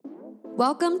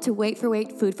Welcome to Wait for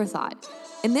Wait Food for Thought.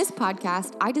 In this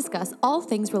podcast, I discuss all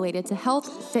things related to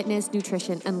health, fitness,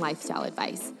 nutrition, and lifestyle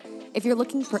advice. If you're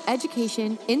looking for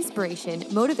education, inspiration,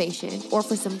 motivation, or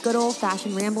for some good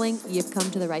old-fashioned rambling, you've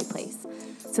come to the right place.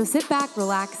 So sit back,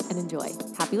 relax, and enjoy.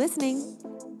 Happy listening.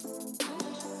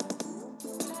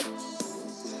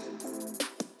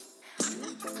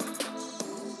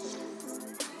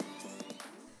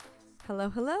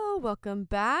 Hello. Welcome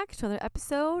back to another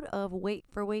episode of Wait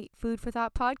for Wait Food for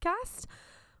Thought podcast.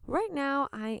 Right now,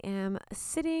 I am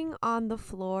sitting on the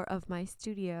floor of my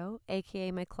studio,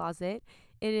 aka my closet.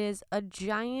 It is a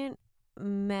giant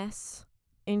mess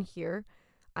in here.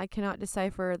 I cannot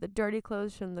decipher the dirty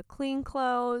clothes from the clean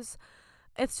clothes.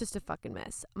 It's just a fucking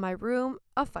mess. My room,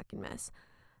 a fucking mess.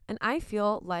 And I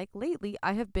feel like lately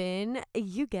I have been,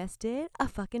 you guessed it, a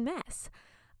fucking mess.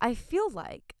 I feel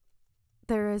like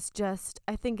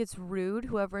I think it's rude,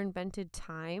 whoever invented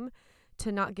time,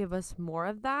 to not give us more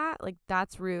of that. Like,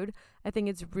 that's rude. I think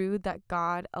it's rude that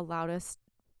God allowed us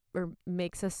or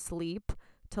makes us sleep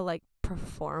to like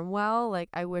perform well. Like,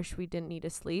 I wish we didn't need to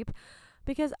sleep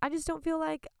because I just don't feel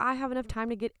like I have enough time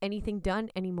to get anything done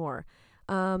anymore.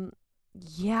 I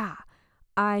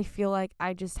feel like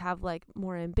I just have like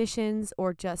more ambitions,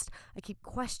 or just I keep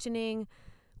questioning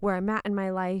where I'm at in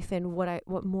my life and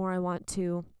what more I want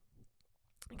to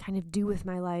kind of do with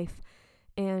my life.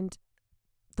 And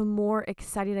the more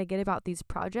excited I get about these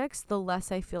projects, the less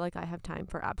I feel like I have time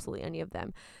for absolutely any of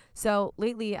them. So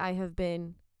lately I have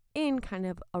been in kind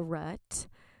of a rut,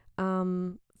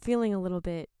 feeling a little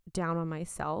bit down on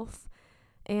myself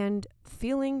and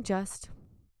feeling just,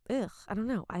 I don't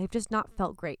know. I have just not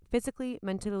felt great. Physically,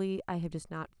 mentally, I have just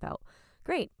not felt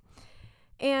great.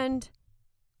 And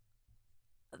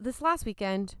this last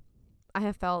weekend, I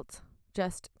have felt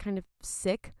just kind of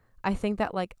sick. I think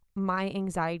that like my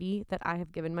anxiety that I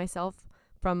have given myself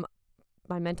from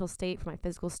my mental state, from my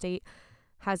physical state,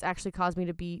 has actually caused me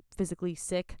to be physically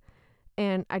sick,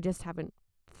 and I just haven't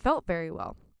felt very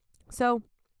well. So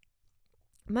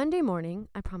Monday morning,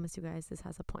 I promise you guys this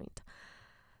has a point.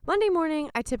 Monday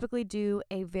morning, I typically do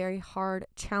a very hard,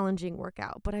 challenging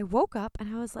workout, but I woke up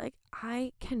and I was like,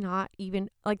 I cannot even,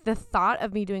 like, the thought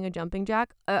of me doing a jumping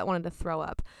jack, I wanted to throw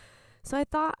up. So I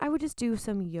thought I would just do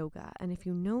some yoga. And if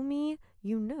you know me,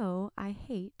 you know I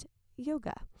hate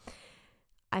yoga.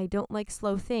 I don't like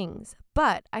slow things,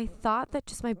 but I thought that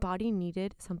just my body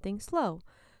needed something slow.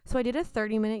 So I did a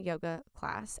 30-minute yoga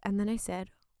class, and then I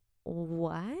said,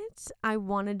 what? I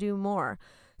want to do more.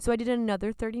 So I did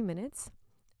another 30 minutes,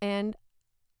 and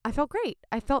I felt great.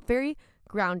 I felt very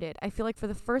grounded. I feel like for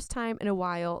the first time in a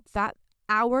while, that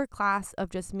hour class of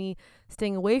just me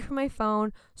staying away from my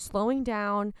phone, slowing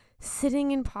down,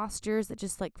 sitting in postures that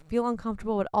just like feel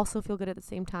uncomfortable but also feel good at the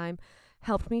same time,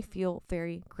 helped me feel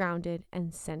very grounded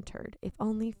and centered. If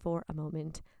only for a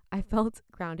moment, I felt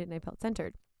grounded and I felt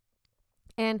centered.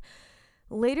 And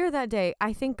later that day,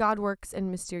 I think God works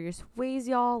in mysterious ways,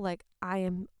 y'all. Like, I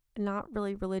am not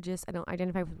really religious. I don't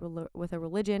identify with a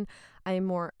religion. I am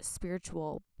more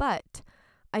spiritual, but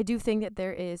I do think that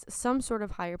there is some sort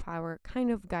of higher power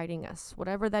kind of guiding us.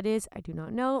 Whatever that is, I do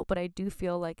not know, but I do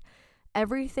feel like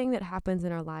everything that happens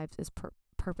in our lives is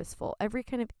purposeful. Every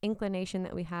kind of inclination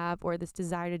that we have, or this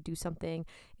desire to do something,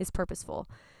 is purposeful.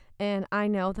 And I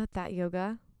know that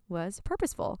yoga was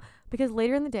purposeful, because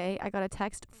later in the day, I got a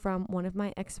text from one of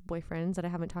my ex-boyfriends that I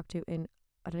haven't talked to in,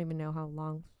 I don't even know how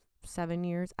long, 7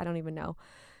 years, I don't even know,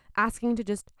 asking to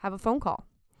just have a phone call.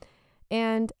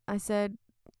 And I said,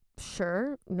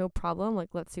 sure, no problem. Like,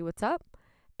 let's see what's up.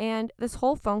 And this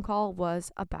whole phone call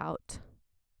was about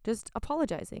just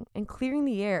apologizing and clearing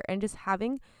the air and just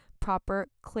having proper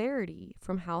clarity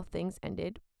from how things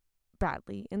ended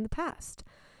badly in the past.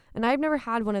 And I've never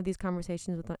had one of these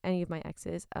conversations with any of my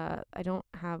exes. I don't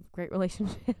have great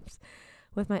relationships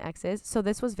with my exes. So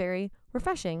this was very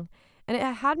refreshing. And it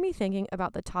had me thinking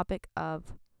about the topic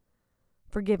of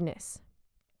forgiveness.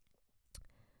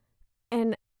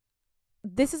 And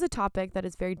this is a topic that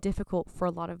is very difficult for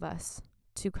a lot of us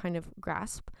to kind of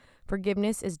grasp.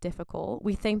 Forgiveness is difficult.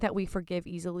 We think that we forgive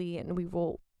easily and we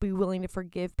will be willing to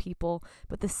forgive people.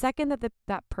 But the second that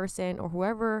that person or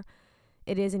whoever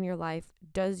it is in your life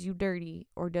does you dirty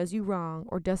or does you wrong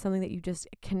or does something that you just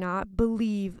cannot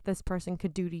believe this person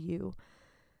could do to you,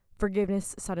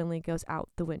 forgiveness suddenly goes out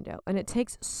the window. And it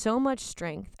takes so much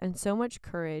strength and so much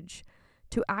courage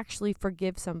to actually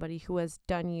forgive somebody who has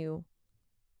done you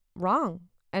wrong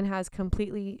and has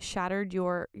completely shattered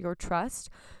your trust,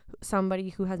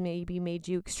 somebody who has maybe made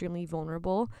you extremely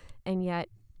vulnerable, and yet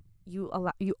you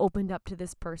opened up to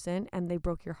this person and they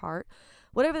broke your heart.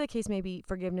 Whatever the case may be,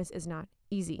 forgiveness is not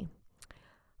easy.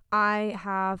 I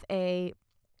have a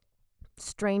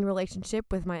strained relationship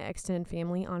with my extended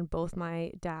family on both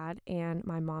my dad and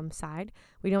my mom's side.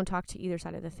 We don't talk to either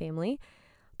side of the family.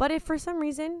 But if for some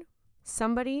reason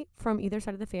somebody from either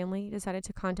side of the family decided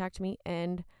to contact me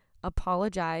and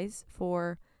apologize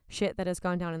for shit that has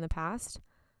gone down in the past,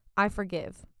 I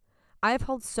forgive. I've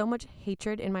held so much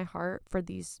hatred in my heart for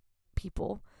these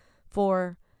people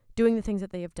for doing the things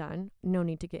that they have done. No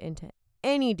need to get into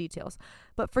any details,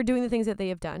 but for doing the things that they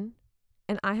have done.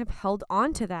 And I have held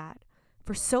on to that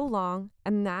for so long,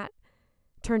 and that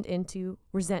turned into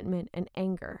resentment and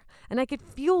anger. And I could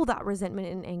feel that resentment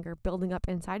and anger building up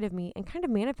inside of me and kind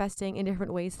of manifesting in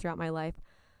different ways throughout my life,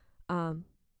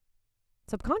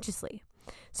 subconsciously.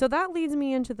 So that leads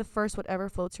me into the first whatever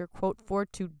floats your quote for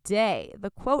today. The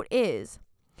quote is,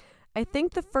 I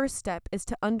think the first step is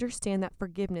to understand that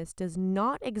forgiveness does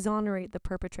not exonerate the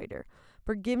perpetrator.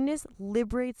 Forgiveness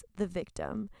liberates the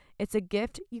victim. It's a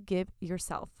gift you give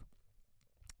yourself.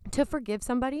 To forgive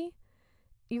somebody,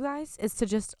 you guys, is to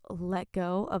just let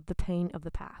go of the pain of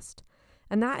the past.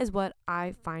 And that is what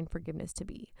I find forgiveness to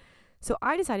be. So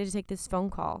I decided to take this phone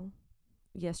call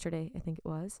yesterday, I think it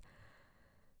was,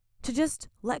 to just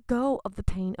let go of the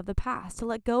pain of the past, to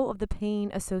let go of the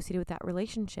pain associated with that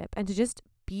relationship, and to just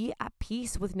be at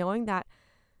peace with knowing that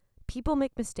people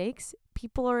make mistakes.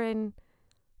 People are in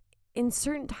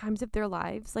certain times of their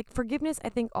lives. Like, forgiveness, I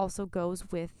think, also goes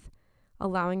with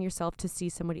allowing yourself to see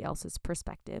somebody else's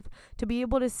perspective, to be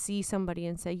able to see somebody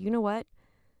and say, you know what?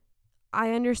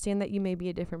 I understand that you may be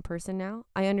a different person now.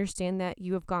 I understand that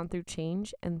you have gone through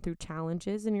change and through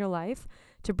challenges in your life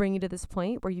to bring you to this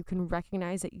point where you can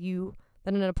recognize that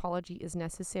an apology is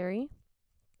necessary.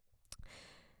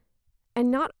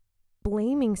 And not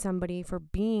blaming somebody for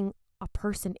being a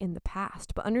person in the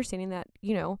past, but understanding that,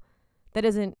 that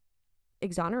doesn't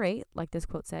exonerate, like this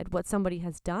quote said, what somebody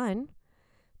has done,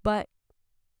 but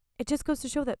it just goes to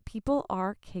show that people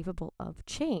are capable of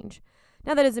change.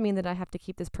 Now, that doesn't mean that I have to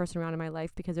keep this person around in my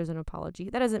life because there's an apology.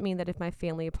 That doesn't mean that if my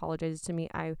family apologizes to me,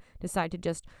 I decide to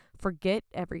just forget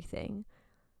everything.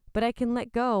 But I can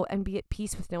let go and be at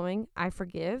peace with knowing I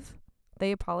forgive,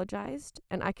 they apologized,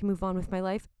 and I can move on with my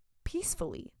life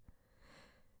peacefully.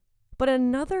 But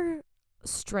another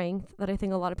strength that I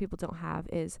think a lot of people don't have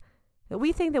is that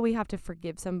we think that we have to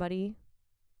forgive somebody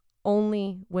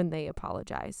only when they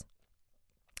apologize.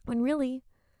 When really,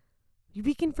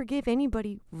 we can forgive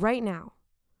anybody right now.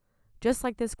 Just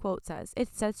like this quote says,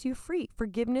 it sets you free.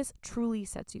 Forgiveness truly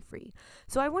sets you free.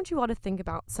 So I want you all to think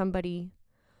about somebody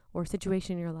or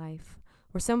situation in your life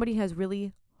where somebody has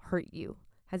really hurt you,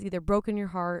 has either broken your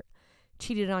heart,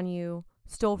 cheated on you,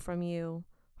 stole from you,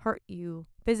 hurt you,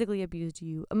 physically abused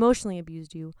you, emotionally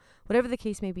abused you, whatever the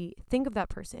case may be. Think of that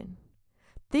person.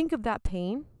 Think of that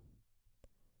pain.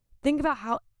 Think about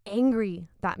how angry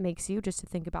that makes you just to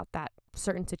think about that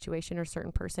certain situation or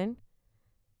certain person,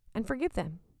 and forgive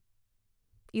them.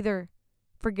 Either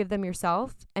forgive them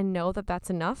yourself and know that that's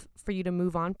enough for you to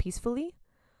move on peacefully,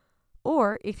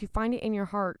 or if you find it in your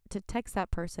heart, to text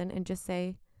that person and just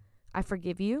say, I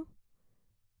forgive you,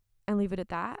 and leave it at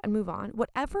that and move on.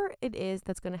 Whatever it is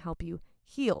that's going to help you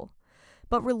heal.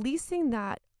 But releasing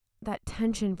that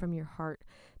tension from your heart,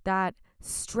 that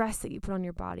stress that you put on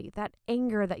your body, that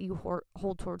anger that you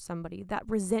hold towards somebody, that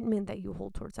resentment that you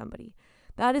hold towards somebody,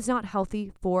 that is not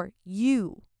healthy for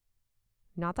you.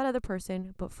 Not that other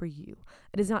person, but for you.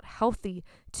 It is not healthy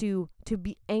to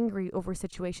be angry over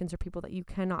situations or people that you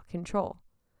cannot control.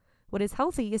 What is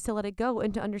healthy is to let it go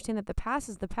and to understand that the past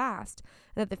is the past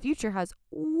and that the future has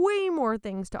way more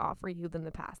things to offer you than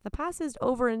the past. The past is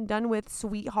over and done with,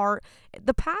 sweetheart.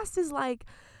 The past is like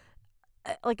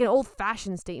an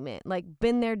old-fashioned statement, like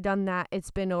been there, done that,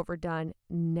 it's been overdone,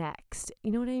 next.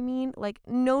 You know what I mean? Like,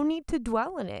 no need to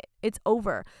dwell in it. It's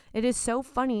over. It is so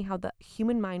funny how the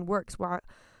human mind works,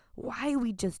 why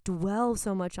we just dwell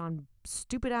so much on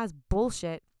stupid-ass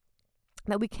bullshit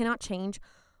that we cannot change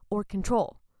or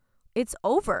control. It's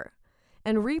over.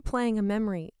 And replaying a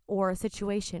memory or a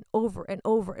situation over and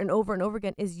over and over and over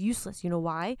again is useless. You know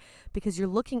why? Because you're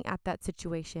looking at that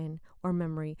situation or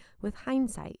memory with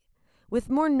hindsight, with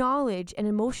more knowledge and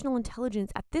emotional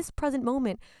intelligence at this present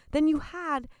moment than you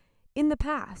had in the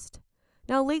past.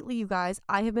 Now, lately, you guys,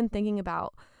 I have been thinking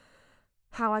about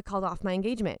how I called off my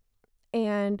engagement.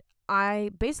 And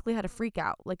I basically had a freak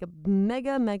out, like a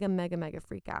mega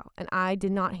freak out. And I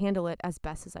did not handle it as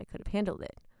best as I could have handled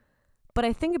it. But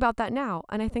I think about that now,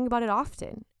 and I think about it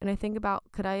often. And I think about,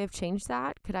 could I have changed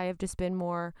that? Could I have just been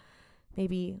more,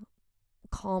 maybe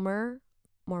calmer,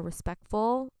 more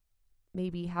respectful?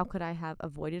 Maybe how could I have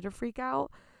avoided a freak out?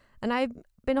 And I've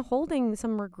been holding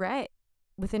some regret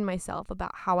within myself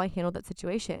about how I handled that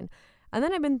situation. And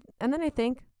then I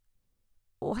think,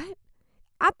 what?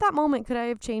 At that moment, could I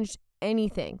have changed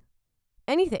anything?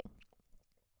 Anything?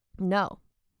 No.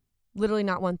 Literally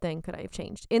not one thing could I have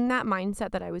changed. In that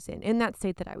mindset that I was in that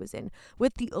state that I was in,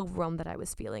 with the overwhelm that I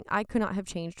was feeling, I could not have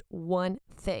changed one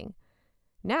thing.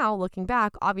 Now, looking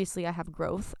back, obviously I have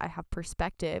growth, I have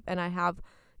perspective, and I have,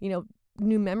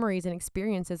 new memories and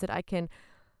experiences that I can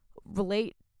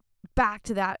relate back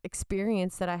to that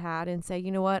experience that I had and say,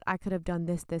 you know what, I could have done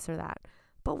this, this, or that.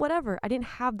 But whatever, I didn't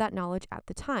have that knowledge at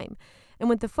the time. And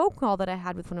with the phone call that I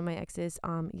had with one of my exes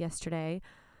yesterday,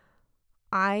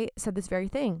 I said this very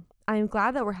thing. I am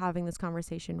glad that we're having this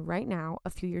conversation right now, a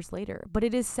few years later. But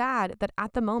it is sad that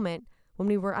at the moment when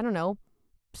we were,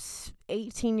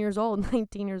 18 years old,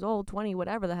 19 years old, 20,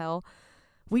 whatever the hell,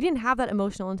 we didn't have that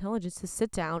emotional intelligence to sit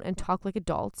down and talk like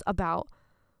adults about,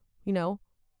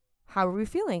 how are we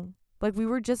feeling? Like, we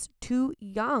were just too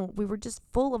young. We were just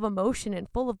full of emotion and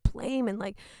full of blame. And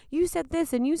like, you said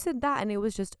this and you said that. And it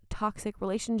was just a toxic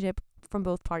relationship from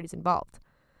both parties involved.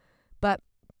 But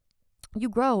you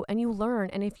grow and you learn.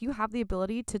 And if you have the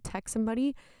ability to text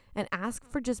somebody and ask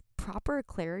for just proper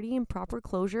clarity and proper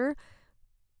closure,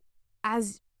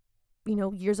 as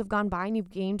years have gone by and you've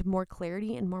gained more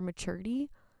clarity and more maturity,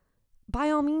 by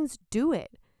all means do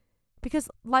it. Because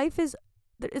life is,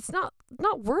 it's not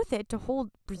worth it to hold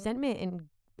resentment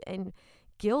and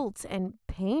guilt and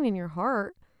pain in your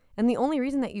heart. And the only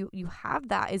reason that you have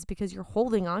that is because you're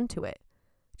holding on to it.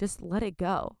 Just let it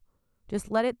go.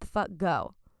 Just let it the fuck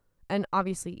go. And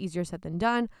obviously easier said than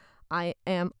done. I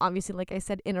am obviously, like I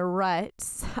said, in a rut.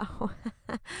 So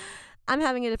I'm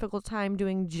having a difficult time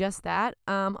doing just that.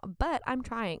 But I'm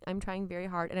trying very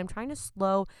hard, and I'm trying to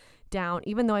slow down,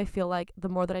 even though I feel like the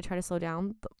more that I try to slow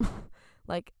down,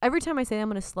 like every time I say I'm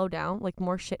going to slow down, like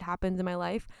more shit happens in my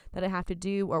life that I have to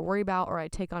do or worry about, or I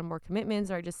take on more commitments,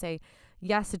 or I just say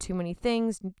yes to too many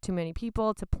things, too many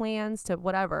people, to plans, to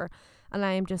whatever. And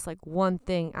I am just like one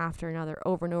thing after another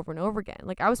over and over and over again.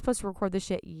 Like, I was supposed to record this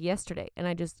shit yesterday and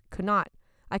I just could not.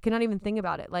 I could not even think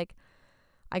about it. Like,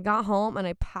 I got home and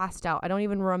I passed out. I don't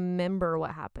even remember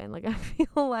what happened. Like, I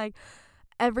feel like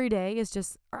every day is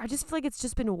just, or I just feel like it's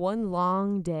just been one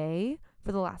long day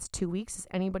for the last 2 weeks. Does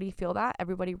anybody feel that?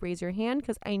 Everybody raise your hand,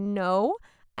 because I know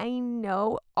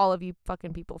all of you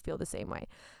fucking people feel the same way.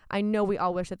 I know we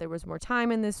all wish that there was more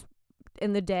time in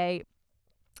the day,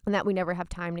 and that we never have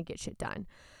time to get shit done.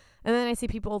 And then I see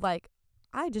people like,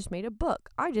 I just made a book.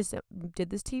 I just did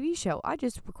this TV show. I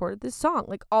just recorded this song.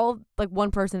 Like, all, like, one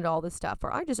person did all this stuff.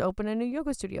 Or I just opened a new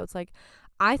yoga studio. It's like,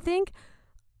 I think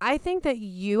that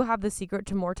you have the secret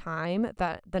to more time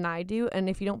than I do. And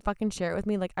if you don't fucking share it with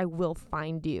me, like, I will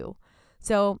find you.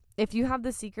 So if you have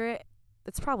the secret,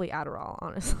 it's probably Adderall,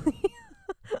 honestly.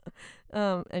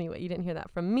 Anyway, you didn't hear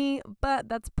that from me, but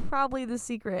that's probably the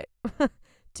secret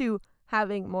to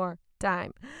having more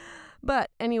time. But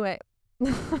anyway,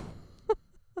 you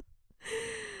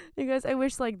guys, I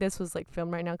wish like this was like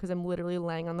filmed right now, because I'm literally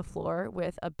laying on the floor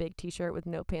with a big t-shirt with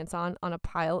no pants on a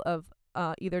pile of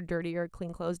either dirty or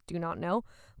clean clothes, do not know,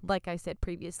 like I said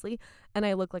previously, and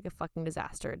I look like a fucking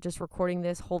disaster just recording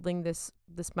this, holding this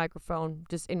microphone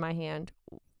just in my hand.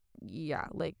 Yeah,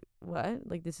 like, what?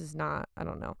 Like, this is not, I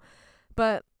don't know.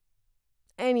 But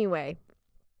anyway,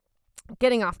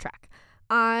 getting off track.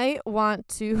 I want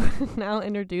to now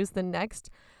introduce the next,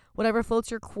 whatever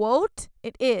floats your quote.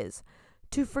 It is,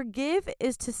 to forgive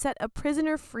is to set a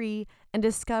prisoner free and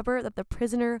discover that the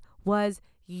prisoner was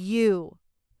you.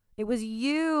 It was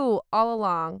you all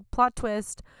along. Plot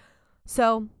twist.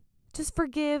 So just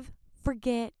forgive,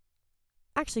 forget.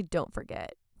 Actually, don't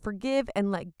forget. Forgive and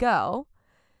let go.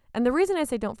 And the reason I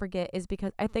say don't forget is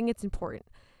because I think it's important.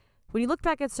 When you look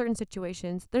back at certain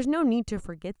situations, there's no need to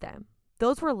forget them.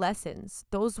 Those were lessons.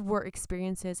 Those were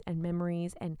experiences and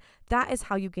memories. And that is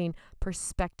how you gain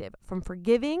perspective from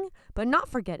forgiving, but not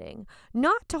forgetting.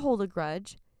 Not to hold a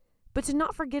grudge, but to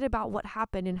not forget about what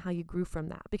happened and how you grew from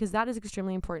that. Because that is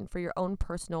extremely important for your own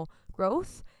personal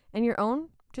growth and your own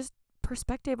just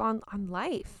perspective on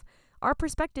life. Our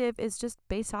perspective is just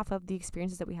based off of the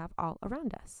experiences that we have all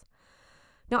around us.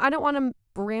 Now, I don't want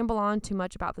to ramble on too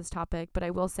much about this topic, but I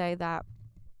will say that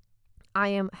I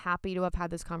am happy to have had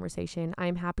this conversation. I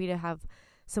am happy to have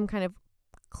some kind of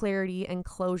clarity and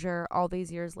closure all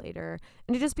these years later,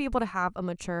 and to just be able to have a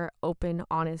mature, open,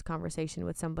 honest conversation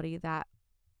with somebody that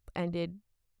ended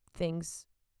things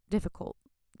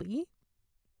difficultly.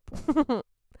 That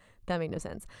made no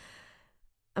sense.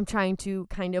 I'm trying to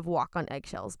kind of walk on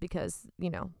eggshells because,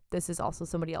 this is also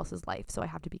somebody else's life, so I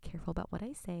have to be careful about what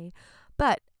I say.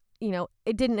 But,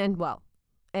 it didn't end well.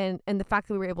 And the fact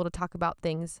that we were able to talk about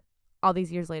things all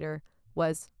these years later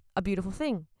was a beautiful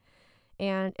thing.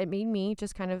 And it made me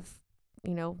just kind of,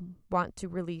 want to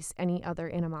release any other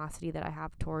animosity that I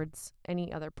have towards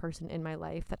any other person in my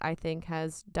life that I think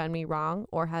has done me wrong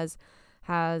or has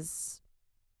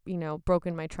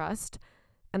broken my trust.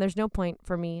 And there's no point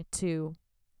for me to,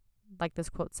 like this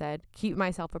quote said, keep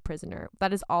myself a prisoner.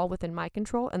 That is all within my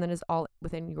control, and that is all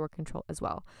within your control as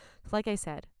well. So like I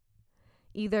said,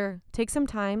 either take some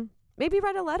time, maybe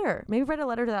write a letter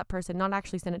to that person, not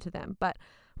actually send it to them, but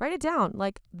write it down.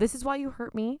 Like, this is why you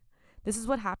hurt me. This is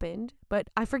what happened, but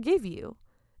I forgive you.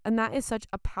 And that is such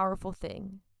a powerful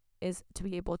thing, is to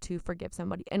be able to forgive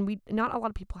somebody. And not a lot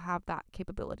of people have that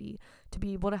capability to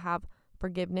be able to have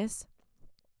forgiveness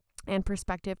and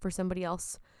perspective for somebody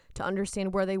else, to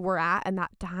understand where they were at in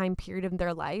that time period of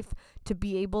their life, to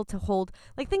be able to hold,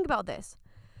 like, think about this.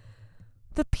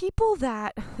 The people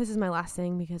that, this is my last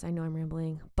thing because I know I'm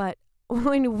rambling, but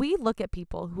when we look at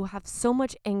people who have so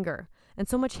much anger and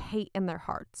so much hate in their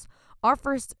hearts, our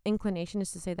first inclination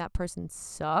is to say that person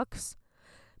sucks.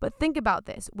 But think about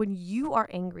this. When you are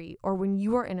angry or when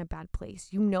you are in a bad place,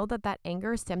 you know that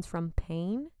anger stems from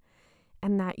pain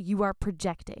and that you are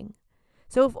projecting.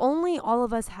 So if only all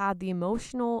of us had the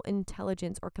emotional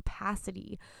intelligence or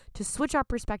capacity to switch our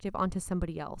perspective onto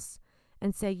somebody else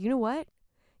and say, you know what?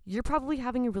 You're probably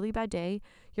having a really bad day.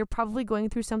 You're probably going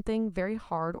through something very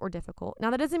hard or difficult. Now,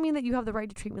 that doesn't mean that you have the right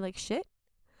to treat me like shit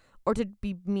or to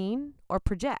be mean or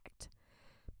project.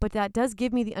 But that does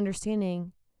give me the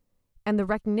understanding and the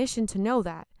recognition to know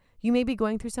that you may be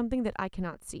going through something that I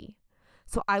cannot see.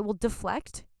 So I will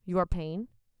deflect your pain.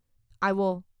 I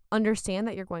will understand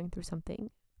that you're going through something,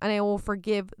 and I will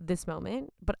forgive this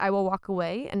moment, but I will walk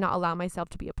away and not allow myself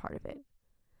to be a part of it.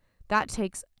 That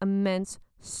takes immense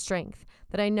strength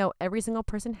that I know every single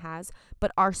person has,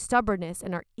 but our stubbornness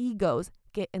and our egos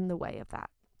get in the way of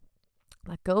that.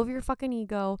 Let go of your fucking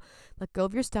ego, let go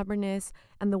of your stubbornness,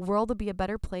 and the world will be a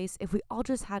better place if we all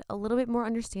just had a little bit more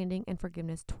understanding and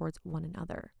forgiveness towards one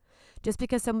another. Just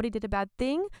because somebody did a bad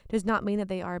thing does not mean that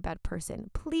they are a bad person.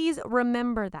 Please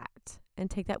remember that and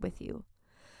take that with you.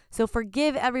 So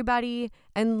forgive everybody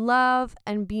and love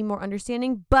and be more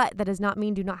understanding, but that does not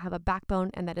mean do not have a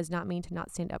backbone, and that does not mean to not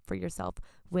stand up for yourself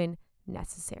when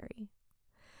necessary.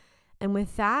 And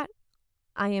with that,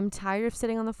 I am tired of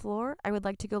sitting on the floor. I would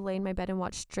like to go lay in my bed and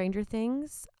watch Stranger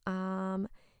Things. And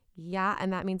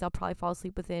that means I'll probably fall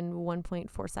asleep within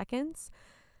 1.4 seconds.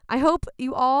 I hope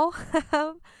you all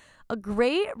have a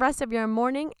great rest of your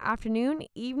morning, afternoon,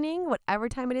 evening, whatever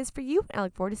time it is for you. And I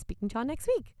look forward to speaking to y'all next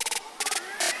week.